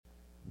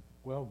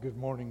Well, good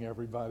morning,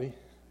 everybody.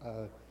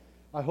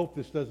 I hope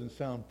this doesn't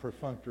sound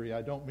perfunctory.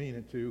 I don't mean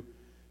it to.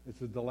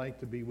 It's a delight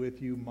to be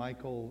with you.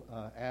 Michael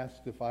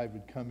asked if I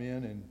would come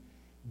in and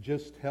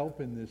just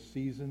help in this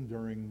season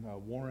during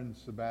Warren's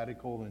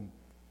sabbatical. And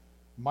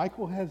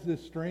Michael has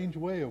this strange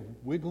way of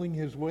wiggling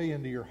his way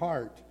into your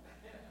heart.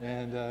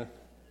 And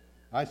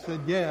I said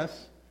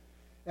yes.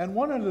 And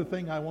one other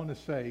thing I want to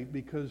say,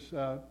 because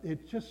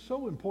it's just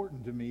so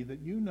important to me that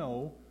you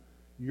know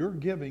your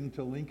giving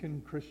to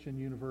Lincoln Christian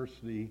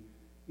University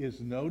is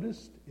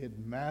noticed. It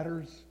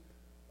matters.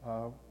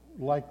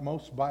 Like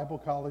most Bible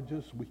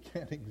colleges, we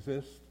can't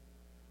exist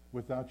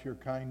without your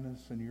kindness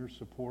and your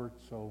support.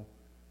 So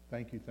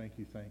thank you, thank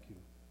you, thank you.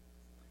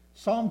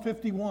 Psalm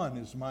 51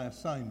 is my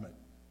assignment.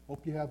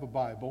 Hope you have a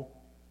Bible.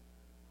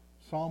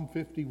 Psalm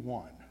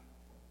 51.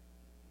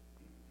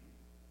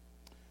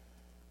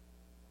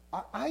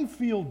 I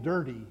feel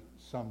dirty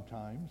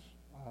sometimes.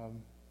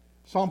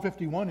 Psalm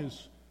 51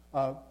 is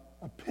a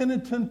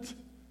penitent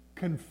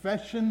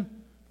confession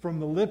from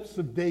the lips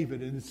of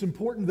David. And it's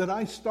important that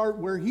I start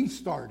where he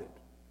started.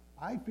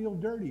 I feel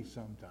dirty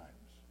sometimes.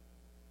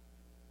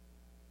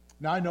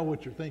 Now, I know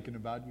what you're thinking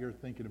about. You're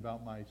thinking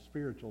about my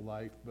spiritual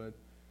life, but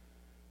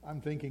I'm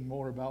thinking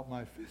more about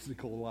my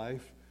physical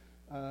life.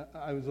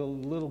 I was a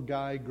little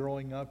guy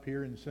growing up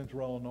here in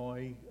central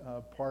Illinois,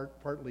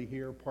 partly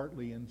here,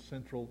 partly in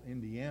central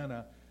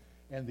Indiana.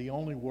 And the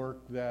only work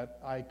that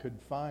I could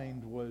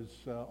find was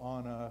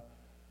on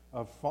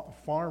a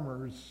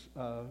farmer's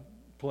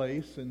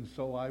place, and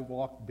so I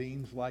walked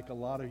beans like a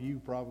lot of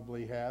you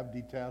probably have,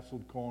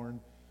 detasseled corn,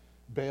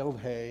 baled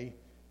hay.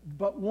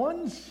 But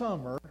one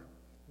summer,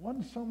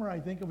 I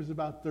think it was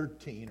about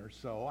 13 or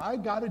so, I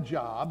got a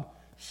job,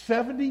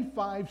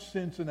 75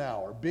 cents an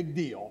hour, big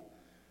deal.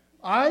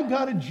 I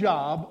got a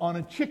job on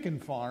a chicken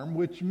farm,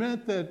 which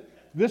meant that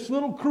this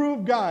little crew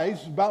of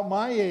guys about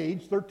my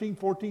age, 13,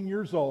 14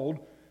 years old,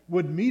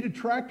 would meet a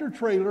tractor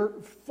trailer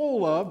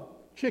full of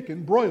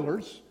chicken,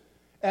 broilers,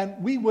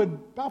 and we would,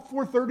 about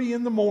 4:30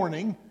 in the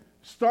morning,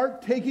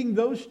 start taking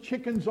those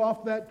chickens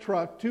off that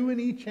truck, 2 in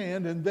each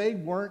hand, and they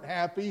weren't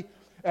happy.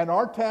 And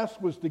our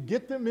task was to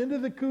get them into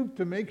the coop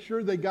to make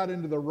sure they got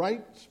into the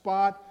right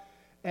spot.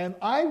 And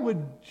I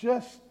would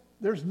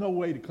there's no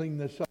way to clean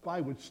this up.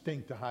 I would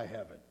stink to high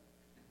heaven.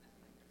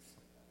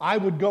 I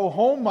would go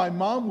home. My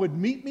mom would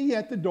meet me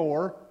at the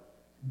door,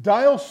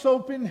 dial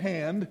soap in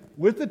hand,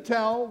 with a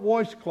towel,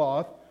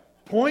 washcloth,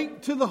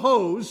 point to the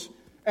hose,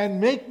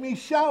 and make me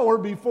shower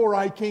before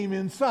I came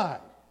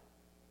inside.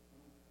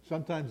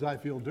 Sometimes I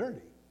feel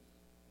dirty.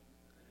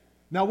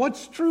 Now,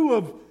 what's true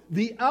of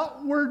the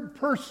outward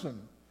person,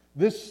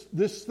 this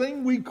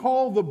thing we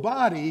call the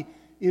body,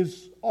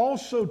 is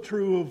also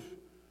true of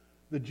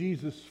the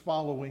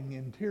Jesus-following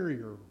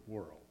interior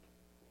world.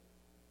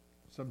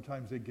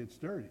 Sometimes it gets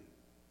dirty.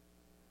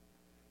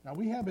 Now,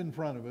 we have in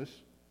front of us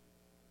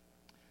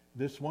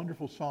this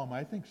wonderful psalm.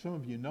 I think some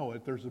of you know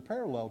it. There's a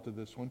parallel to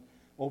this one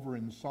over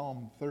in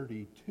Psalm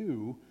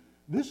 32.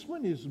 This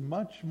one is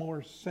much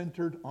more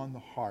centered on the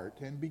heart.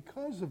 And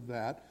because of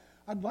that,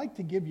 I'd like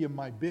to give you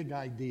my big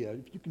idea.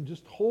 If you can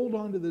just hold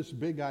on to this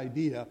big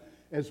idea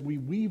as we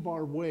weave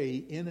our way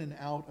in and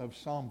out of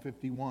Psalm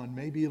 51,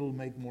 maybe it'll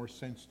make more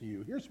sense to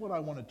you. Here's what I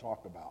want to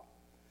talk about.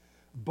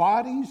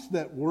 Bodies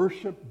that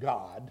worship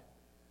God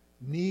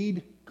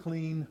need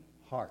clean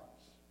hearts.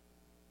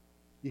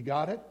 You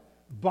got it?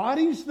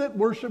 Bodies that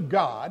worship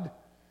God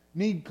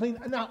need clean.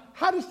 Now,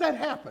 how does that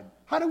happen?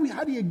 How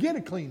do you get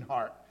a clean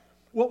heart?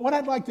 Well, what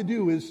I'd like to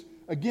do is,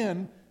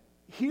 again,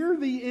 hear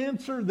the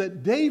answer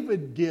that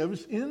David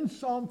gives in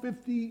Psalm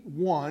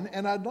 51,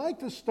 and I'd like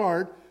to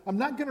start, I'm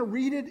not going to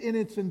read it in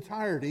its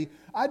entirety,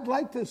 I'd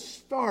like to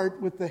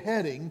start with the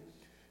heading,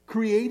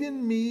 "Create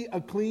in me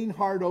a clean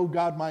heart, O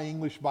God," my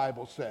English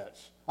Bible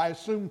says. I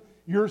assume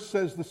yours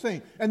says the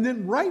same. And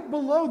then right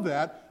below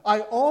that, I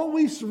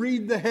always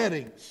read the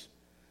headings.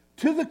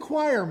 "To the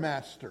choir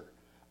master,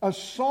 a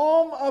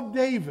psalm of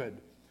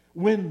David,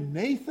 when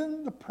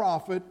Nathan the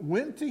prophet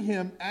went to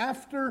him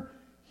after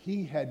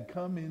he had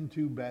come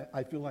into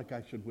I feel like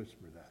I should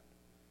whisper that.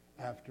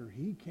 After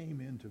he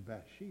came into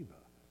Bathsheba."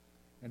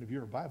 And if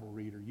you're a Bible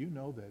reader, you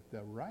know that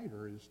the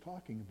writer is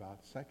talking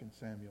about 2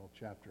 Samuel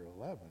chapter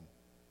 11.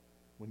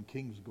 When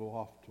kings go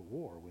off to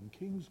war, when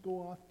kings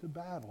go off to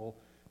battle,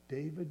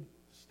 David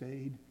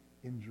stayed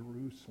in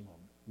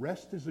Jerusalem.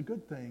 Rest is a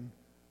good thing,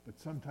 but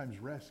sometimes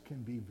rest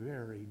can be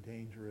very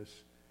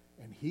dangerous.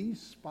 And he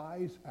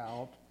spies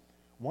out,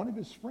 one of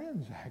his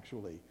friends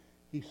actually,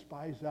 he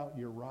spies out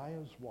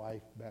Uriah's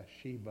wife,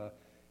 Bathsheba,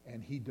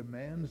 and he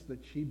demands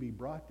that she be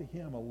brought to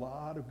him. A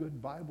lot of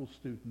good Bible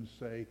students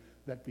say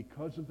that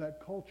because of that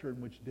culture in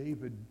which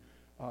David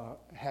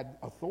had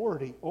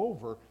authority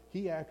over,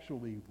 he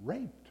actually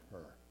raped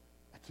her.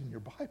 That's in your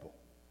Bible.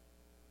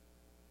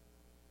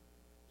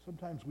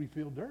 Sometimes we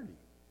feel dirty.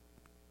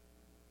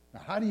 Now,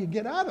 how do you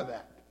get out of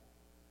that?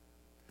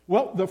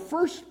 Well, the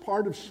first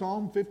part of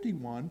Psalm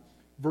 51,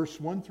 verse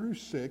 1 through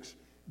 6,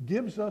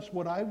 gives us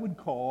what I would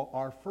call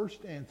our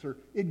first answer.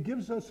 It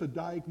gives us a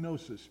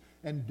diagnosis.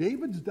 And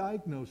David's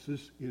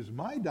diagnosis is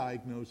my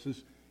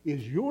diagnosis,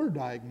 is your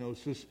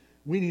diagnosis.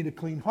 We need a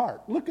clean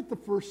heart. Look at the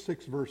first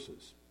 6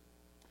 verses.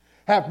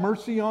 Have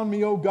mercy on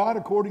me, O God,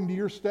 according to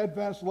your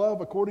steadfast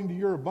love, according to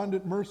your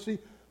abundant mercy.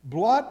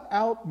 Blot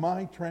out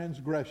my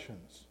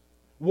transgressions.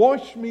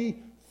 Wash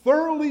me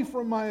thoroughly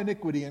from my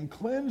iniquity and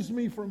cleanse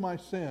me from my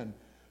sin.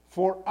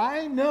 For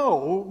I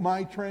know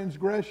my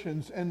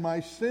transgressions, and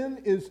my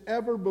sin is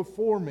ever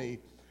before me.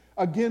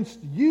 Against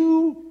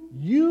you,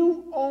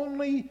 you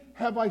only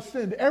have I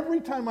sinned.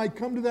 Every time I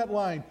come to that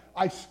line,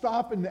 I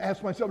stop and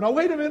ask myself, now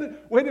wait a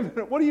minute, what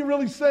are you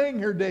really saying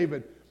here,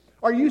 David?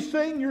 Are you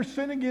saying your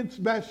sin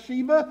against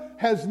Bathsheba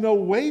has no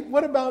weight?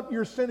 What about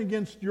your sin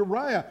against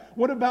Uriah?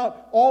 What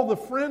about all the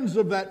friends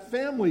of that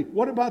family?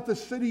 What about the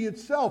city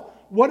itself?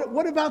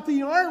 What about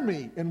the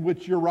army in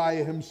which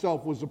Uriah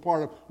himself was a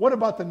part of? What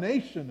about the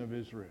nation of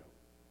Israel?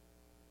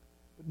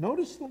 But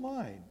notice the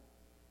line.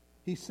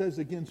 He says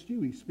against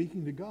you, he's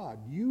speaking to God.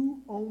 You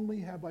only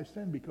have I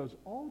sinned, because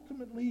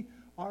ultimately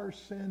our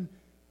sin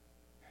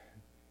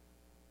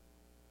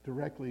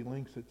directly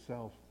links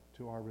itself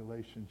to our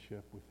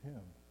relationship with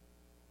him.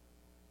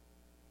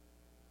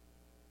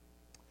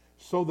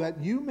 So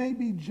that you may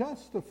be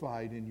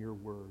justified in your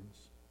words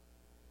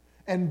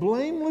and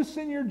blameless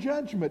in your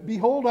judgment.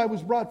 Behold, I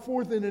was brought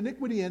forth in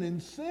iniquity, and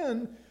in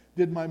sin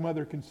did my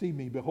mother conceive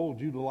me. Behold,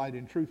 you delight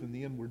in truth in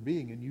the inward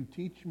being, and you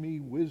teach me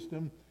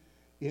wisdom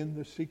in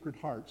the secret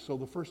heart. So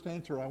the first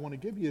answer I want to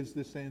give you is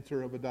this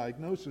answer of a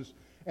diagnosis,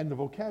 and the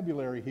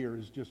vocabulary here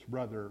is just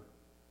rather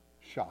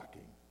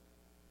shocking.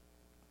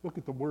 Look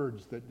at the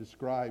words that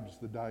describes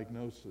the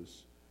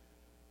diagnosis.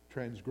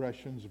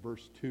 Transgressions,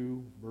 verse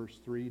 2, verse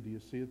 3. Do you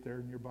see it there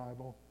in your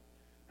Bible?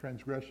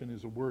 Transgression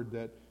is a word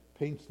that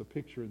paints the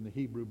picture in the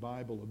Hebrew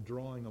Bible of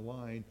drawing a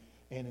line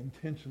and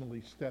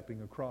intentionally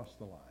stepping across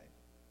the line.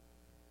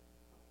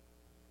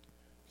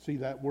 See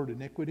that word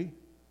iniquity?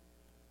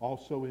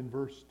 Also in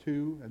verse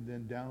 2 and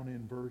then down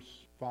in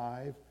verse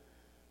 5.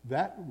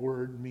 That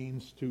word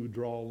means to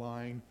draw a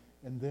line,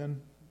 and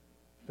then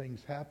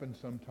things happen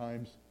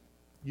sometimes.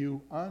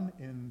 You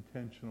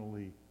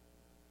unintentionally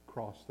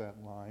cross that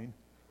line.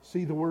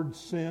 See the word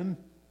sin,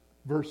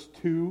 verse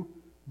 2,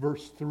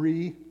 verse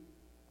 3,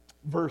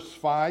 verse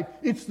 5.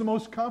 It's the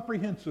most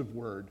comprehensive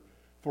word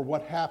for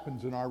what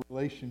happens in our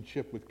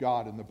relationship with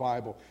God in the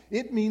Bible.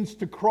 It means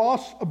to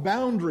cross a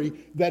boundary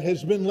that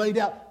has been laid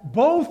out,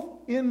 both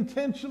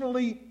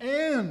intentionally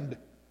and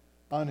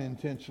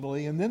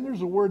unintentionally. And then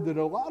there's a word that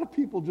a lot of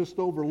people just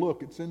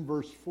overlook. It's in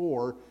verse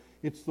 4.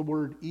 It's the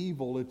word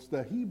evil. It's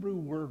the Hebrew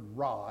word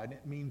ra, and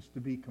it means to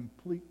be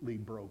completely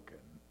broken,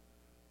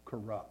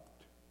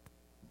 corrupt,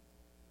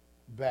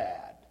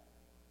 bad.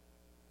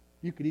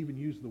 You could even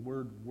use the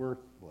word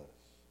worthless.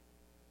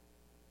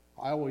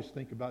 I always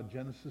think about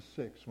Genesis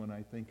 6 when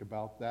I think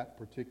about that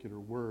particular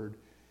word.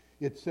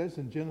 It says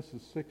in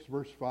Genesis 6,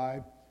 verse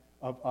 5,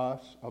 of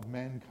us, of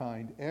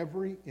mankind,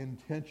 every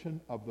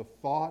intention of the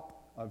thought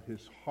of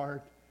his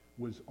heart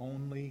was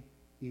only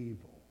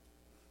evil.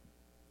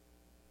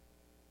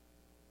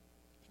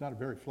 It's not a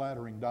very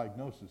flattering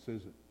diagnosis,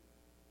 is it?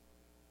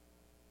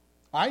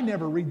 I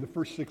never read the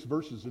first 6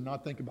 verses and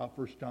not think about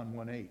 1 John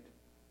 1:8.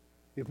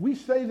 If we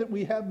say that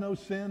we have no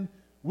sin,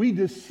 we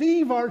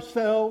deceive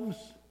ourselves,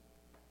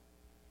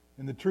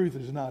 and the truth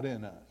is not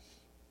in us.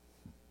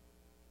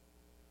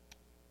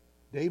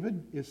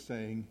 David is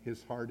saying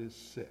his heart is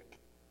sick.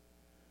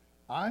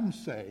 I'm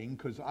saying,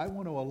 because I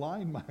want to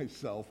align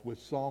myself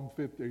with Psalm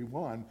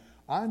 51,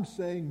 I'm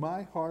saying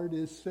my heart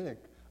is sick.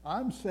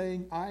 I'm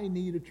saying I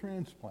need a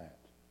transplant.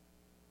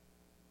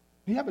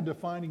 Do you have a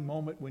defining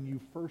moment when you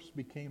first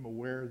became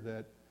aware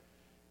that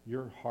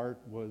your heart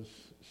was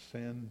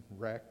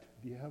sin-wrecked?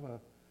 Do you have a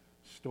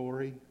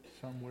story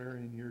somewhere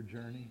in your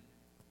journey?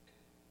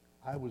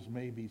 I was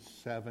maybe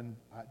 7.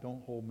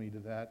 Don't hold me to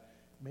that.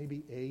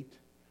 Maybe 8.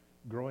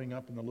 Growing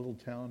up in the little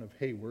town of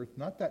Hayworth,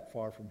 not that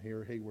far from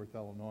here, Hayworth,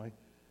 Illinois,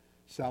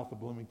 south of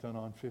Bloomington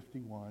on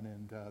 51.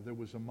 And there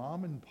was a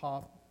mom and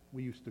pop,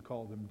 we used to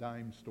call them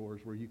dime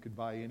stores, where you could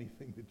buy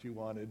anything that you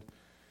wanted.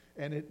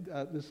 And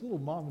this little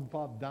mom and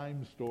pop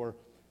dime store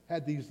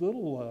had these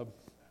little,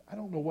 I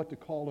don't know what to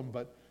call them,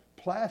 but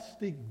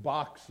plastic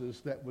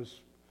boxes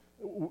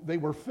they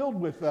were filled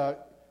with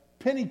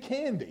penny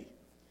candy.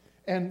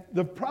 And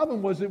the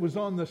problem was it was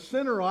on the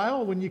center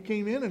aisle when you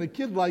came in, and a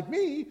kid like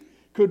me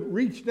could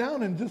reach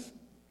down and just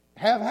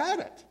have had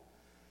it.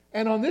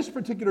 And on this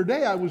particular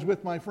day, I was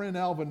with my friend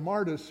Alvin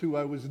Martis, who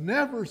I was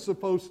never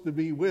supposed to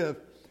be with.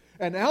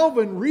 And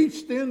Alvin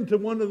reached into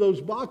one of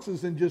those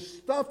boxes and just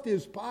stuffed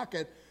his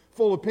pocket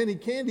full of penny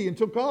candy and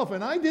took off.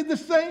 And I did the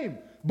same.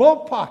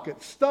 Both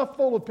pockets stuffed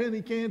full of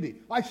penny candy.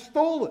 I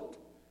stole it.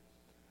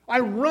 I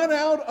run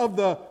out of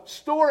the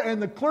store,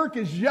 and the clerk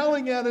is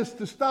yelling at us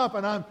to stop,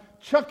 and I'm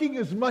chucking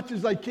as much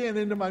as I can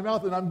into my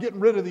mouth, and I'm getting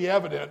rid of the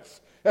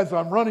evidence as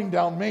I'm running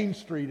down Main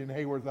Street in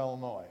Hayworth,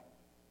 Illinois.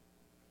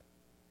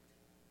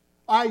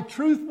 I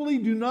truthfully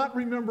do not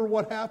remember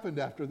what happened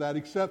after that,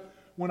 except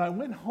when I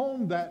went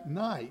home that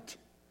night,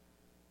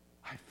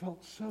 I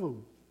felt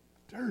so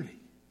dirty.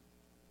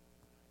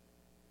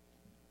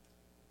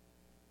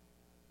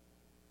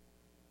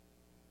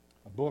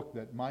 A book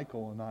that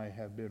Michael and I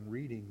have been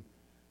read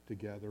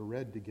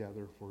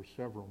together for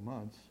several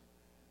months,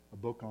 a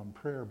book on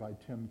prayer by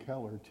Tim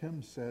Keller.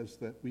 Tim says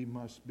that we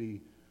must be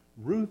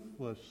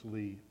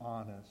ruthlessly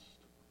honest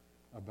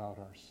about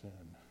our sin.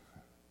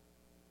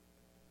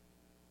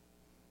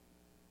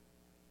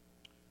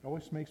 It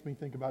always makes me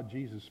think about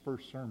Jesus'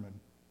 first sermon,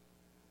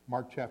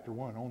 Mark chapter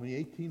 1, only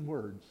 18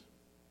 words.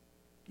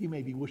 You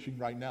may be wishing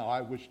right now,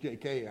 I wish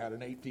J.K. had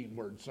an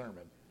 18-word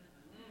sermon.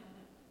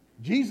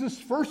 Jesus'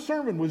 first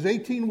sermon was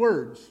 18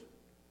 words.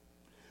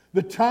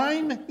 The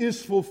time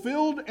is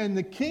fulfilled and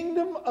the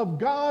kingdom of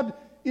God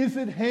is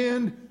at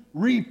hand.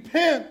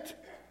 Repent.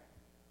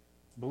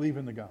 Believe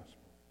in the gospel.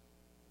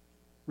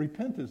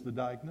 Repent is the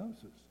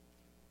diagnosis.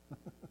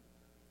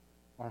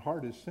 Our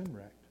heart is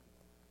sin-wrecked.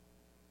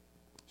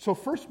 So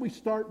first we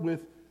start with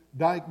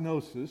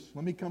diagnosis.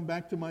 Let me come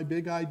back to my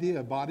big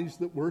idea. Bodies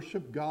that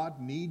worship God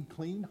need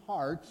clean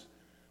hearts.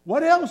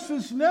 What else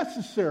is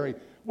necessary?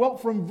 Well,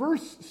 from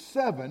verse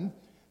 7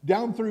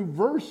 down through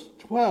verse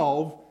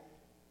 12,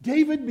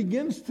 David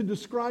begins to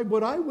describe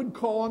what I would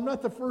call, I'm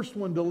not the first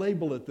one to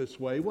label it this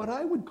way, what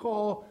I would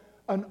call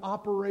an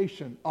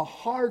operation, a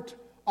heart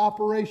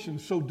operation.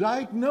 So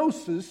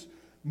diagnosis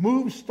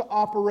moves to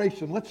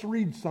operation. Let's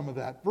read some of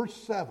that. Verse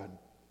 7.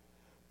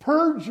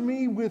 Purge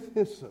me with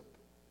hyssop,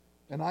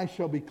 and I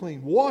shall be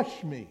clean.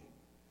 Wash me,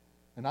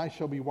 and I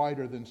shall be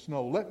whiter than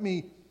snow. Let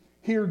me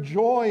hear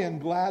joy and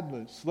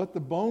gladness. Let the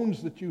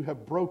bones that you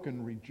have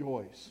broken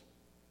rejoice.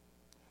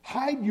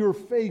 Hide your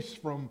face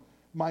from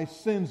my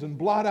sins and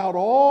blot out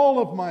all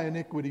of my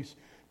iniquities.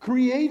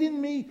 Create in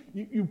me,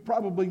 you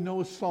probably know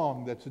a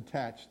song that's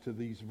attached to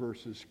these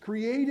verses.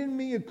 Create in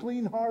me a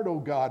clean heart, O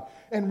God,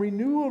 and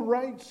renew a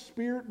right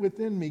spirit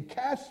within me.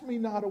 Cast me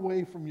not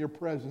away from your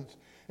presence,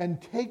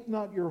 and take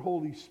not your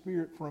Holy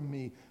Spirit from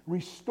me.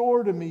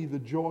 Restore to me the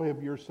joy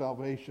of your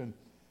salvation,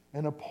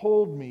 and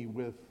uphold me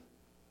with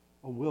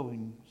a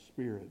willing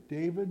spirit.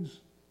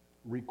 David's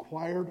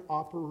required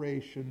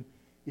operation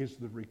is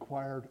the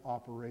required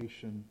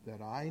operation that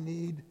I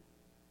need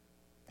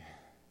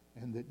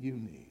and that you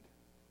need.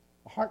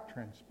 A heart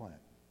transplant.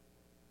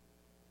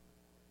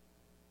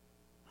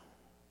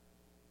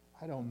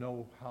 I don't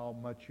know how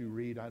much you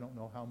read. I don't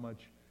know how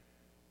much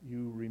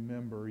you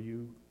remember.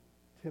 You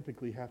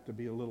typically have to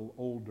be a little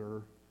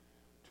older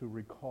to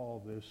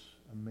recall this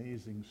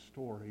amazing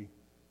story.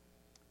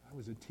 I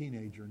was a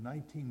teenager,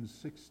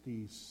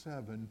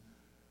 1967.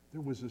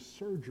 There was a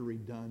surgery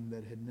done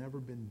that had never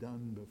been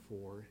done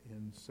before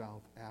in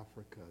South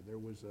Africa. There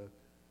was a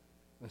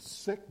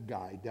sick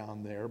guy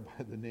down there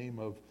by the name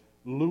of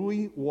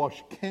Louis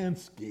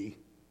Washkansky.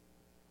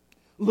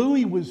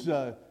 Louis was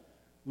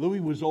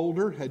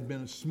older, had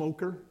been a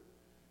smoker.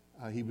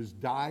 He was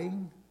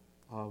dying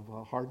of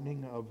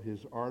hardening of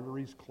his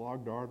arteries,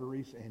 clogged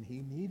arteries, and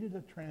he needed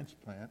a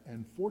transplant.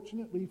 And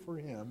fortunately for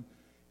him,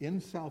 in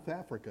South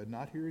Africa,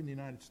 not here in the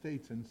United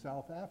States, in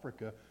South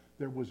Africa,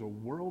 there was a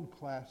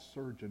world-class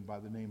surgeon by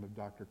the name of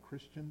Dr.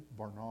 Christian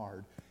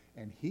Barnard,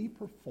 and he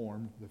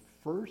performed the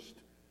first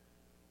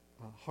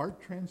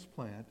heart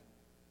transplant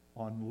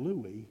on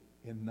Louis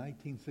in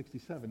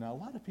 1967. Now, a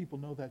lot of people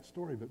know that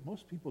story, but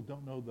most people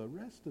don't know the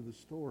rest of the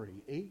story.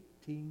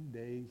 18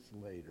 days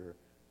later,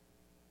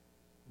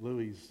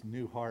 Louis'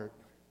 new heart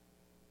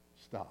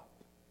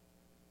stopped.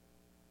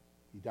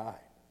 He died.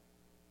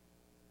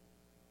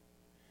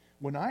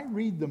 When I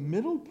read the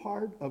middle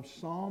part of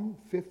Psalm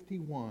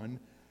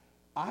 51,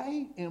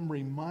 I am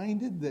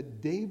reminded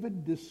that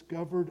David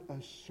discovered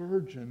a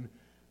surgeon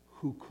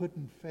who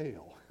couldn't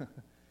fail.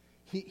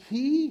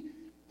 He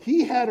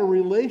had a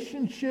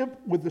relationship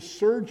with a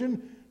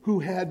surgeon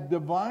who had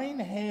divine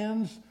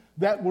hands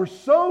that were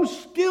so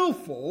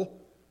skillful,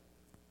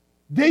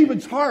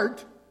 David's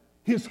heart,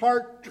 his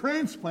heart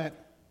transplant,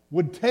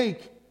 would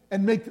take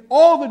and make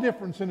all the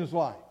difference in his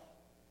life.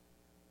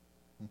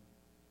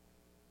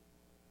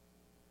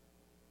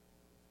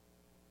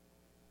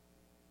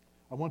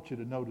 I want you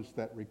to notice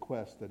that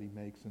request that he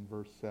makes in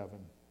verse 7.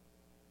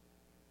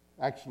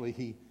 Actually,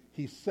 he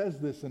says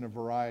this in a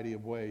variety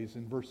of ways.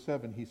 In verse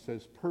 7, he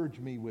says, purge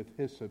me with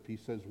hyssop. He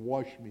says,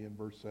 wash me in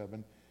verse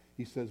 7.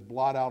 He says,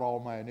 blot out all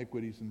my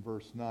iniquities in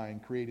verse 9.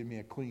 Create in me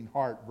a clean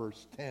heart,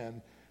 verse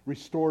 10.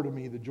 Restore to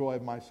me the joy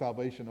of my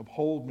salvation.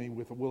 Uphold me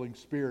with a willing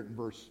spirit in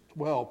verse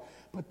 12.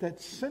 But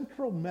that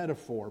central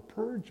metaphor,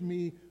 purge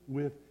me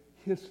with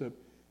hyssop,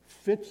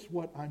 fits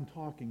what I'm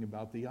talking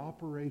about, the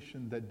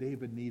operation that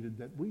David needed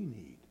that we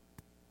need.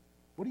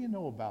 What do you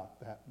know about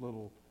that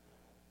little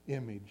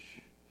image,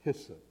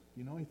 hyssop?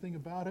 You know anything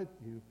about it?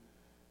 You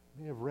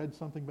may have read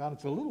something about it.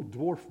 It's a little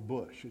dwarf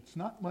bush. It's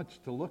not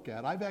much to look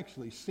at. I've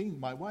actually seen,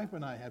 my wife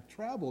and I have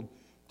traveled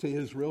to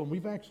Israel, and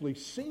we've actually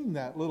seen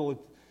that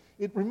little,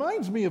 it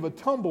reminds me of a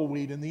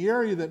tumbleweed. In the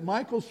area that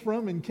Michael's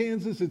from in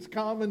Kansas, it's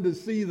common to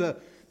see the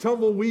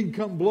tumbleweed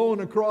come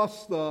blowing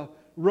across the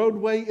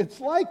roadway. It's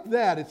like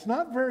that. It's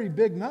not very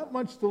big, not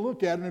much to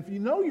look at. And if you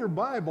know your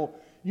Bible,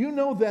 you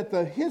know that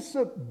the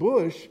hyssop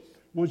bush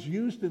was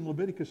used in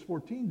Leviticus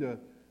 14 to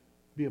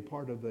be a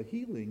part of the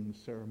healing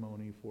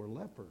ceremony for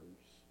lepers.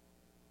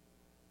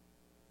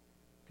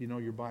 you know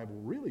your Bible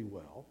really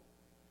well,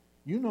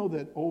 you know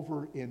that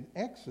over in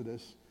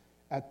Exodus,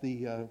 at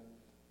the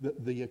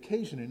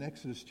occasion in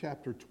Exodus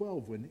chapter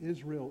 12, when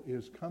Israel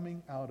is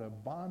coming out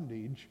of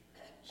bondage,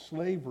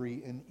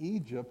 slavery in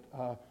Egypt,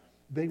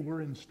 they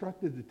were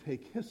instructed to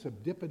take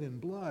hyssop, dip it in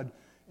blood,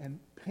 and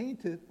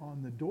paint it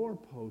on the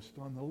doorpost,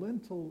 on the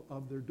lintel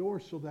of their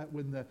door, so that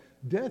when the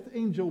death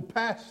angel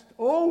passed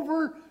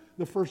over,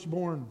 the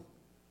firstborn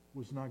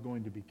was not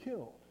going to be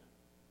killed.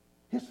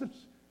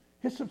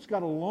 Hyssop's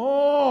got a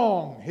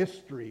long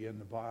history in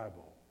the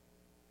Bible.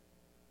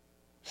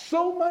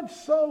 So much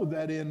so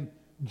that in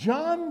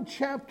John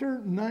chapter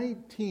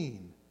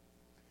 19,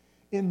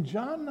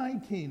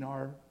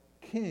 our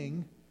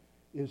king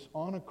is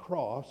on a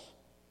cross,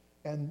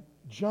 and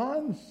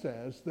John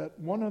says that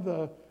one of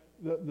the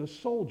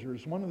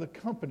soldiers, one of the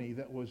company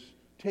that was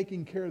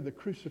taking care of the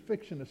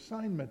crucifixion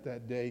assignment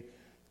that day,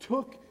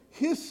 took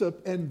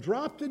hyssop and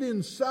dropped it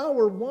in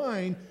sour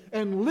wine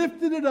and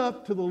lifted it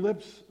up to the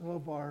lips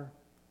of our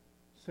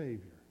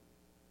Savior.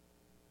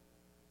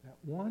 That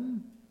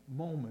one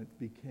moment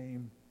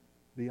became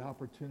the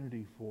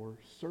opportunity for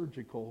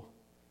surgical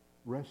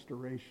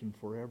restoration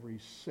for every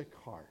sick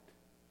heart.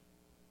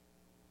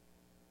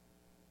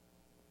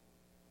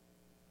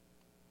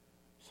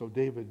 So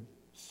David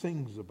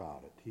sings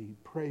about it. He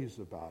prays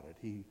about it.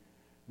 He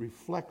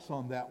reflects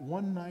on that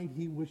one night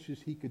he wishes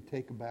he could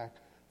take back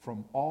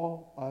from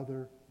all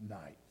other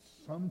nights.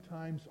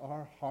 Sometimes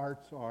our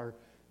hearts are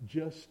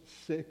just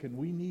sick, and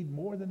we need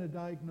more than a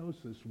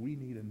diagnosis. We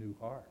need a new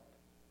heart.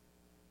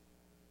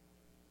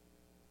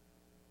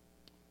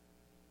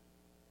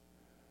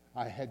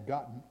 I had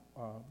gotten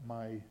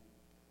my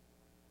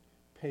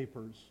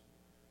papers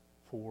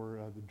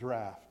for the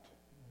draft.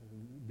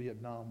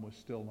 Vietnam was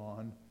still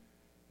on,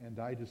 and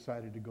I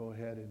decided to go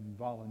ahead and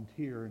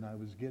volunteer, and I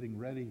was getting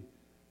ready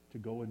to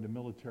go into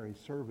military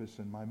service,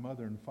 and my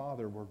mother and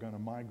father were going to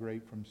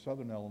migrate from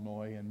southern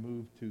Illinois and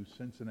move to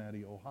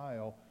Cincinnati,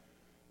 Ohio.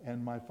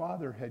 And my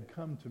father had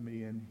come to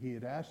me, and he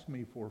had asked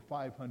me for a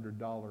 $500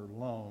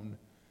 loan.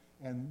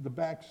 And the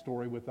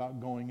backstory, without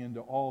going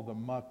into all the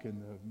muck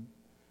and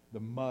the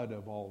mud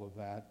of all of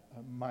that,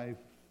 my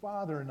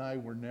father and I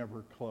were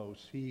never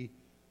close. He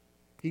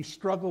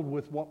struggled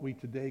with what we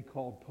today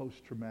call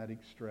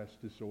post-traumatic stress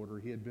disorder.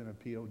 He had been a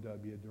POW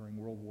during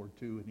World War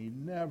II, and he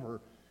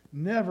never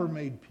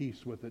made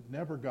peace with it,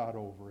 never got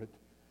over it.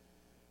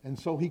 And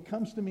so he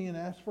comes to me and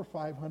asks for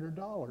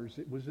 $500.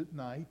 It was at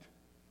night.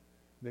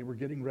 They were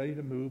getting ready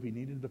to move. He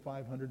needed the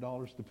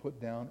 $500 to put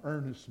down,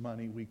 earnest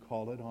money, we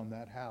call it, on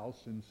that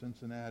house in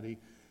Cincinnati.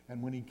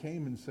 And when he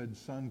came and said,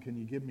 "Son, can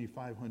you give me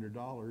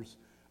 $500?"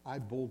 I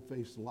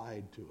bold-faced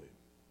lied to him.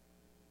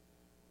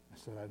 I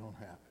said, "I don't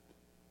have it."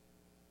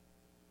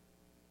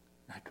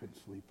 I couldn't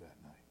sleep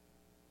that night.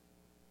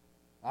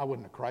 I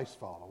wasn't a Christ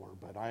follower,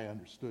 but I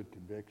understood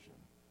conviction.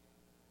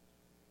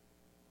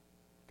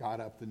 Got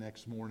up the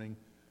next morning.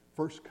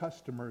 First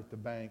customer at the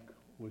bank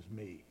was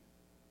me.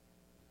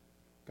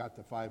 Got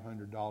the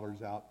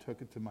 $500 out,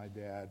 took it to my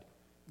dad,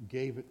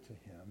 gave it to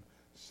him.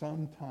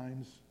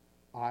 Sometimes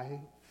I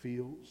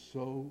feel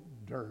so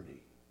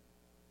dirty.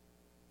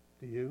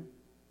 Do you?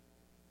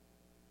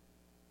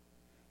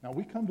 Now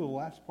we come to the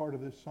last part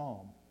of this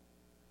psalm.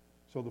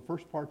 So the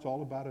first part's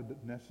all about a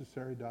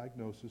necessary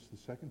diagnosis. The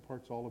second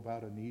part's all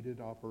about a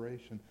needed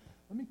operation.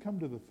 Let me come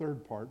to the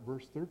third part.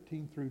 Verse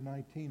 13 through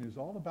 19 is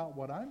all about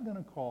what I'm going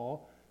to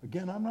call,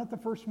 again, I'm not the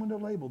first one to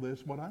label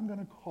this, what I'm going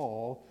to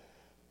call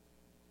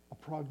a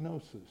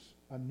prognosis,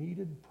 a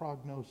needed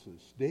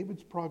prognosis.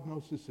 David's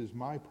prognosis is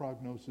my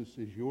prognosis,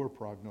 is your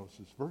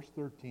prognosis. Verse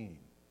 13.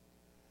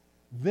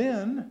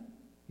 Then,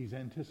 he's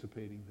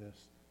anticipating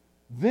this,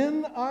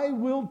 "Then I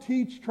will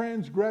teach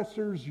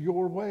transgressors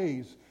your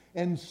ways,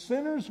 and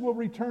sinners will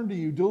return to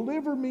you.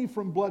 Deliver me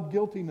from blood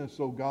guiltiness,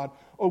 O God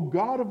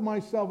of my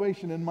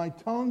salvation, and my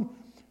tongue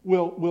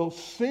will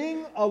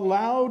sing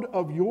aloud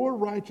of your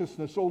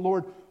righteousness. O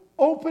Lord,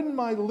 open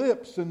my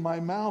lips, and my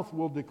mouth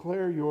will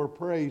declare your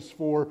praise.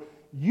 For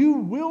you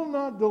will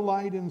not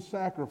delight in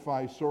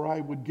sacrifice, or I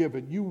would give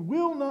it. You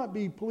will not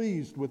be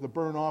pleased with a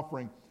burnt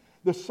offering.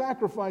 The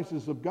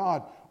sacrifices of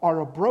God are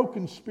a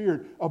broken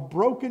spirit, a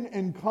broken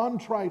and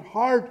contrite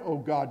heart, O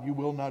God, you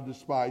will not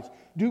despise.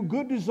 Do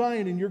good to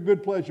Zion in your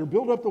good pleasure.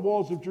 Build up the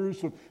walls of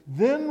Jerusalem.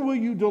 Then will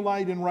you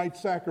delight in right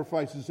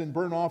sacrifices and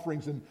burnt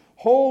offerings and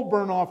whole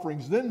burnt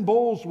offerings. Then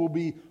bulls will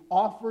be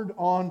offered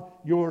on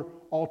your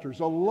altars."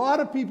 A lot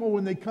of people,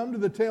 when they come to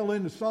the tail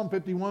end of Psalm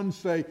 51,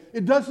 say,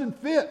 it doesn't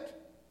fit.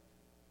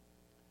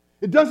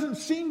 It doesn't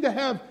seem to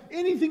have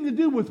anything to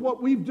do with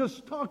what we've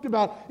just talked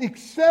about,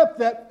 except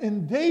that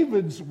in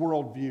David's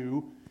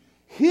worldview,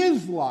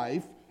 his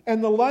life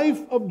and the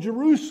life of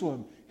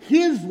Jerusalem,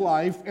 his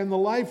life and the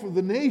life of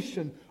the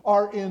nation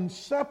are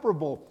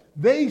inseparable.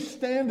 They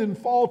stand and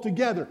fall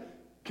together.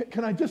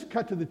 Can I just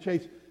cut to the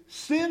chase?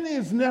 Sin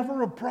is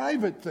never a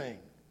private thing.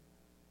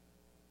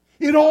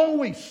 It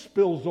always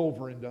spills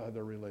over into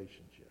other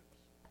relationships.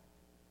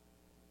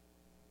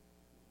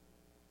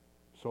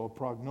 So a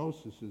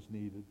prognosis is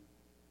needed.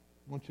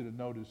 I want you to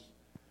notice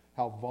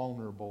how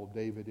vulnerable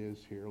David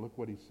is here. Look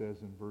what he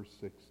says in verse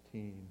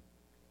 16.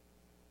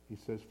 He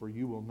says, "For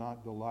you will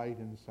not delight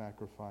in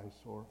sacrifice,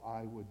 or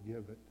I would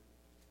give it."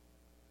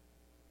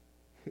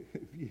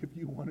 If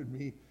you wanted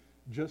me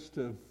just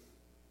to,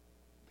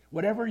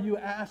 whatever you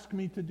ask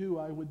me to do,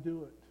 I would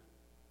do it.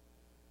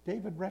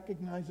 David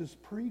recognizes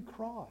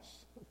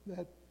pre-cross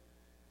that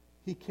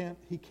he can't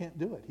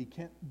do it. He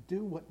can't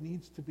do what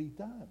needs to be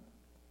done.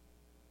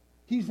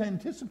 He's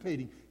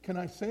anticipating. Can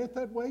I say it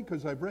that way?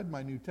 Because I've read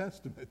my New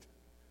Testament.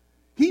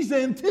 He's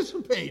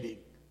anticipating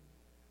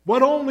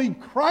what only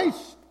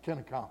Christ can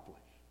accomplish.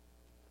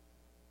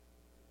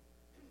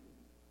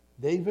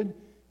 David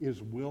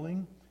is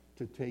willing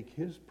to take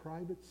his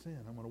private sin.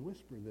 I'm going to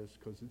whisper this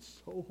because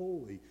it's so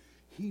holy.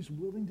 He's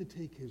willing to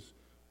take his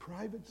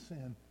private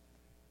sin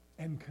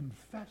and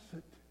confess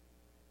it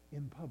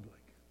in public.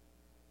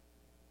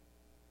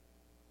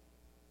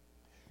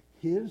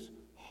 His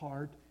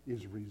heart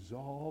is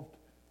resolved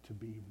to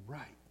be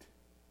right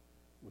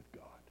with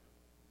God.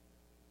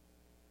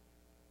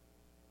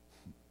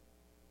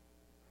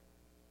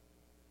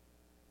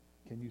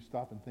 Can you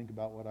stop and think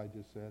about what I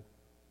just said?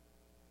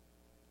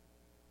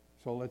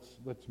 So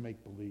let's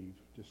make believe,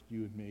 just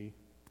you and me.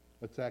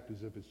 Let's act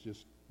as if it's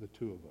just the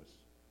two of us.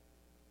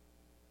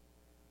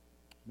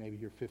 Maybe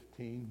you're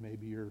 15,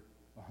 maybe you're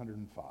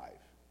 105.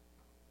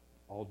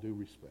 All due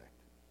respect.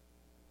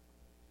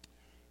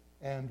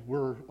 And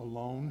we're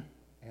alone,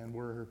 and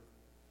we're,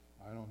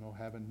 I don't know,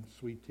 having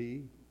sweet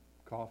tea,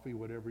 coffee,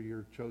 whatever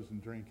your chosen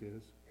drink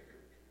is.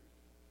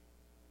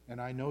 And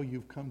I know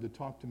you've come to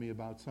talk to me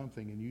about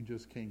something, and you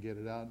just can't get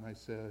it out, and I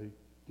say,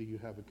 do you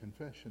have a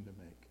confession to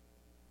make?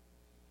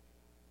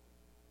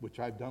 Which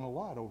I've done a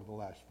lot over the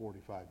last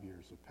 45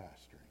 years of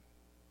pastoring.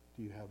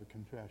 Do you have a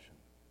confession?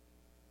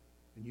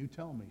 And you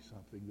tell me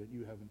something that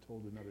you haven't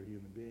told another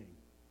human being.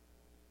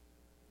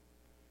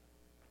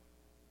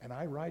 And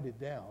I write it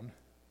down,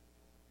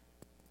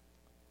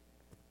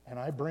 and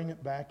I bring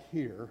it back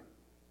here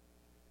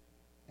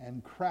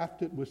and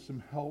craft it with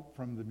some help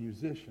from the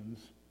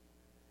musicians.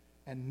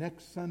 And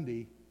next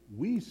Sunday,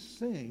 we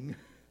sing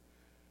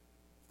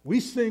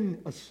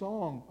a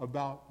song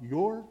about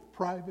your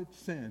private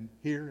sin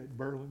here at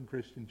Berlin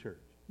Christian Church.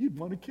 You'd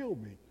want to kill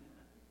me.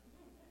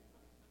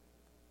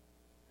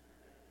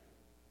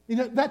 You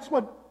know,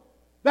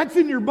 that's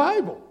in your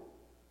Bible.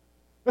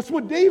 That's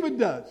what David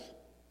does.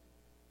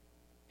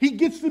 He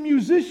gets the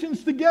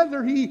musicians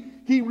together.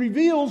 He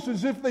reveals,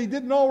 as if they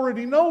didn't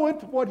already know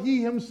it, what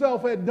he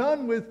himself had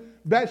done with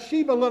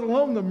Bathsheba, let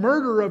alone the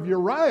murder of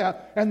Uriah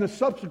and the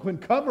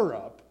subsequent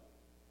cover-up.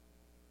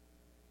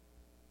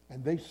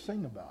 And they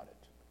sing about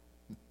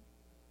it.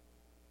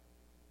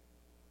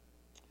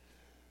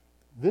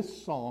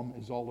 This psalm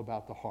is all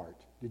about the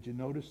heart. Did you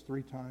notice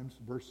 3 times,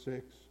 verse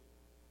 6?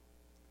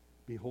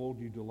 Behold,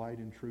 you delight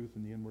in truth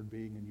in the inward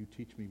being, and you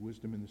teach me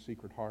wisdom in the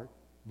secret heart.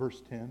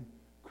 Verse 10,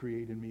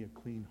 create in me a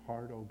clean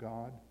heart, O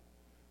God.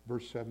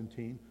 Verse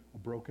 17, a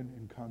broken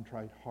and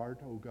contrite heart,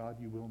 O God,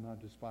 you will not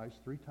despise.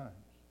 3 times.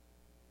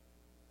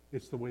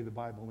 It's the way the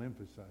Bible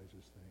emphasizes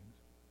things.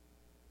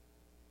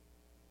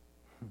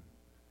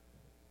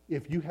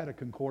 If you had a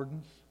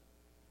concordance,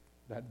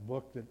 that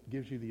book that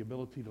gives you the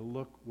ability to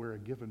look where a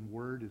given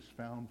word is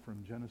found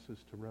from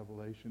Genesis to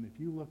Revelation, if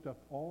you looked up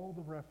all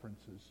the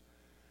references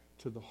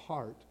to the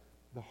heart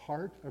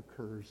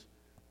occurs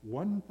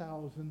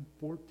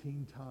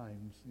 1,014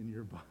 times in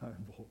your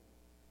Bible.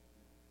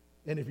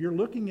 And if you're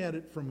looking at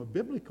it from a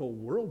biblical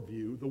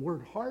worldview, the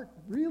word heart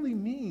really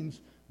means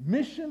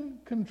mission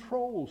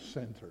control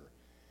center.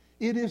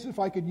 It is, if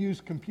I could use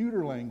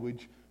computer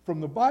language, from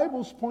the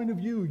Bible's point of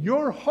view,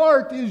 your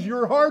heart is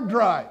your hard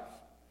drive.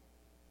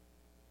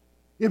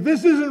 If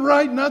this isn't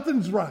right,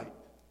 nothing's right.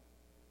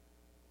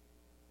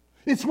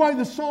 It's why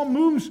the psalm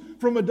moves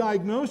from a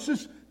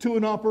diagnosis to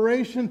an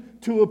operation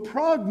to a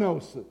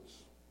prognosis.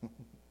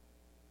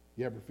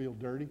 You ever feel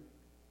dirty?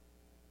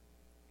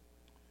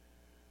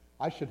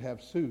 I should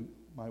have Sue,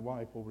 my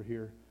wife over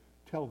here,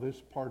 tell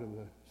this part of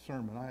the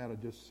sermon. I ought to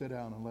just sit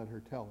down and let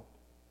her tell it.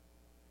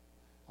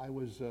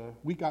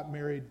 We got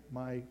married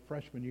my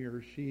freshman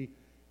year. She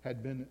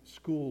had been at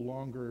school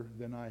longer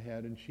than I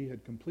had, and she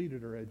had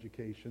completed her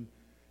education.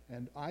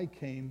 And I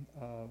came,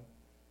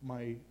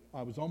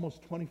 I was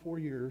almost 24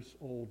 years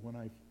old when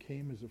I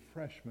came as a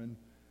freshman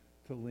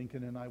to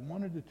Lincoln, and I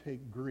wanted to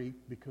take Greek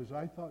because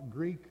I thought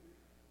Greek,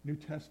 New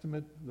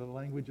Testament, the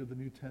language of the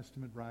New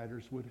Testament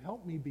writers, would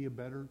help me be a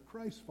better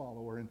Christ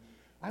follower. And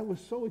I was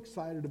so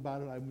excited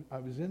about it. I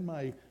was in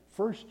my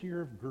first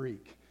year of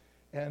Greek.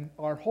 And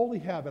our holy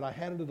habit, I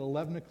had it at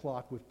 11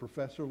 o'clock with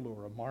Professor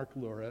Lura, Mark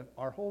Lura.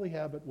 Our holy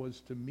habit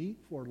was to meet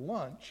for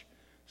lunch.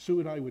 Sue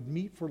and I would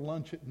meet for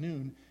lunch at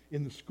noon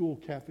in the school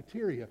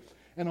cafeteria.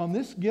 And on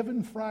this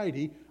given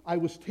Friday, I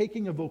was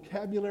taking a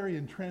vocabulary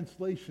and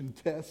translation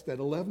test at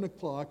 11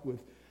 o'clock with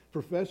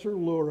Professor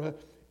Lura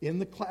in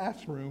the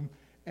classroom.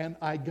 And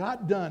I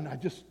got done. I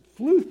just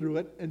flew through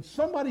it, and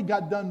somebody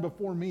got done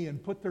before me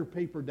and put their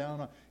paper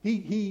down.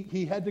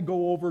 He had to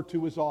go over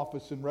to his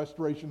office in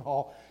Restoration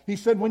Hall. He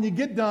said, when you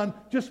get done,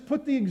 just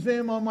put the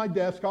exam on my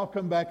desk. I'll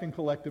come back and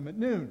collect them at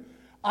noon.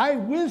 I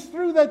whizzed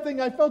through that thing.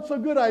 I felt so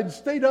good. I had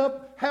stayed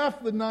up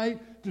half the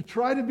night to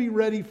try to be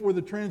ready for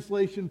the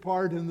translation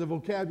part and the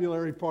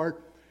vocabulary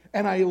part.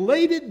 And I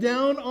laid it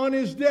down on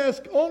his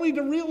desk only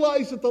to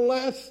realize at the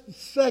last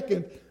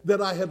second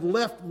that I had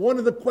left one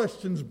of the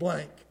questions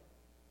blank.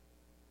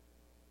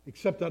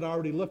 Except I'd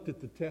already looked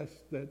at the test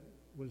that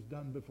was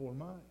done before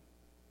mine.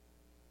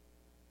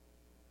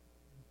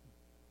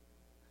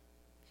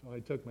 So I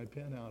took my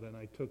pen out and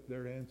I took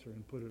their answer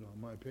and put it on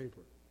my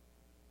paper.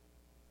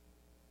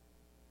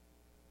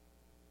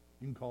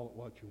 You can call it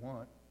what you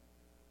want.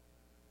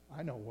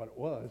 I know what it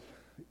was.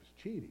 It was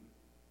cheating.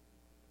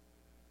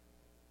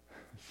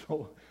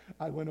 So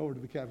I went over to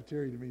the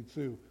cafeteria to meet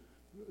Sue.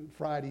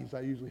 Fridays,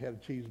 I usually had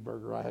a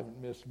cheeseburger. I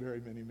haven't missed very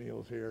many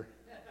meals here.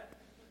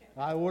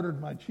 I ordered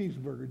my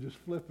cheeseburger just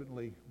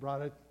flippantly,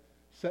 brought it,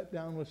 sat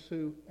down with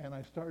Sue, and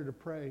I started to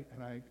pray,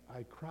 and I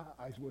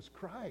was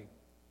crying.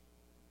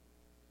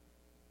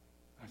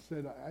 I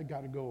said, I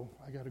got to go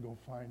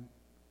find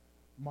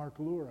Mark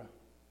Lura.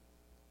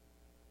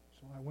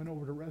 So I went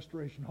over to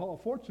Restoration Hall.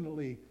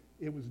 Fortunately,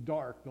 it was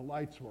dark. The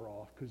lights were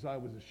off because I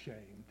was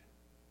ashamed.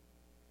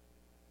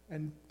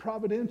 And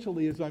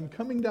providentially, as I'm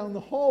coming down the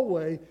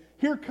hallway,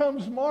 here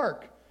comes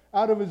Mark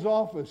out of his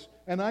office.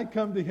 And I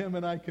come to him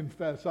and I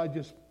confess. I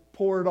just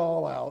pour it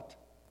all out.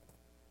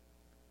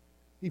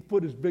 He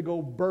put his big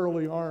old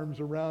burly arms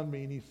around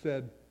me and he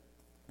said,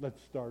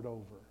 let's start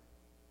over.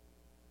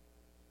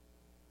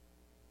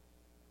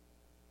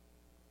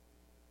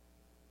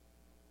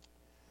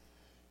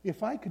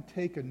 If I could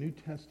take a New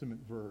Testament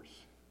verse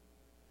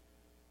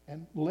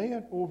and lay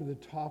it over the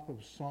top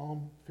of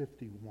Psalm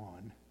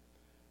 51,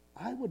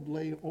 I would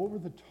lay over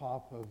the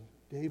top of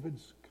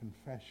David's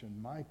confession,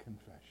 my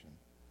confession.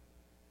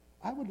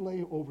 I would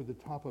lay over the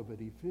top of it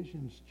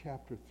Ephesians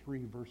chapter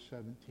 3, verse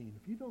 17.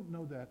 If you don't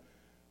know that,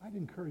 I'd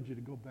encourage you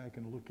to go back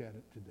and look at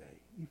it today.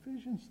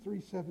 Ephesians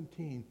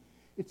 3:17.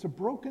 It's a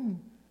broken,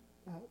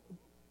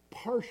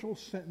 partial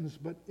sentence,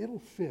 but it'll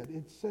fit.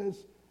 It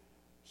says,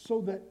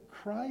 so that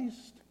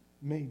Christ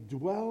may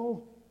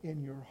dwell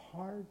in your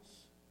hearts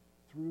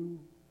through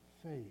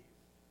faith.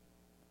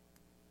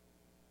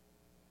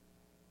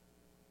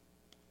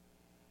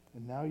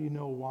 And now you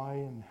know why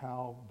and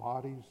how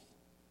bodies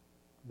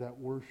that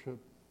worship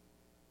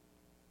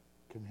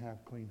can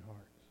have clean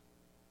hearts.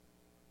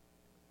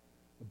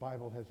 The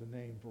Bible has a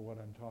name for what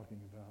I'm talking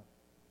about.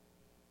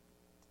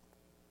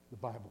 The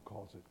Bible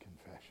calls it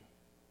confession.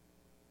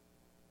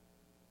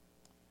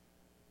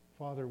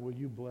 Father, will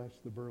you bless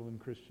the Berlin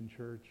Christian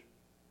Church?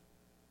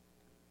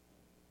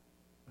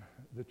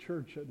 The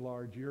church at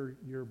large,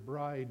 your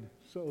bride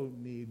so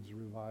needs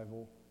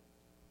revival.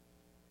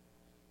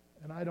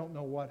 And I don't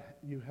know what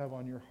you have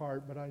on your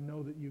heart, but I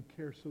know that you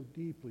care so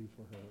deeply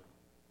for her.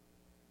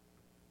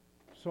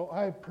 So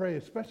I pray,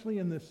 especially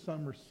in this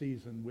summer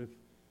season, with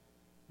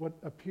what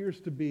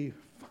appears to be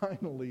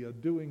finally a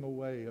doing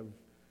away of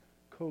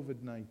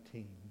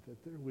COVID-19,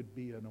 that there would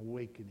be an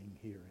awakening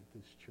here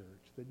at this church,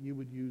 that you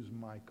would use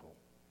Michael,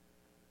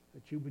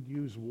 that you would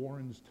use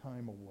Warren's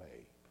time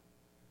away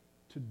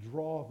to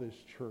draw this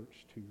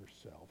church to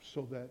yourself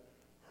so that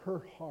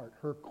her heart,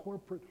 her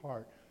corporate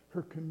heart,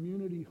 her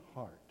community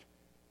heart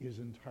is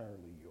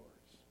entirely yours.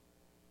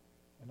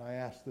 And I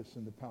ask this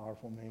in the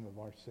powerful name of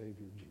our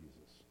Savior,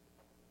 Jesus.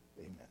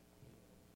 Amen.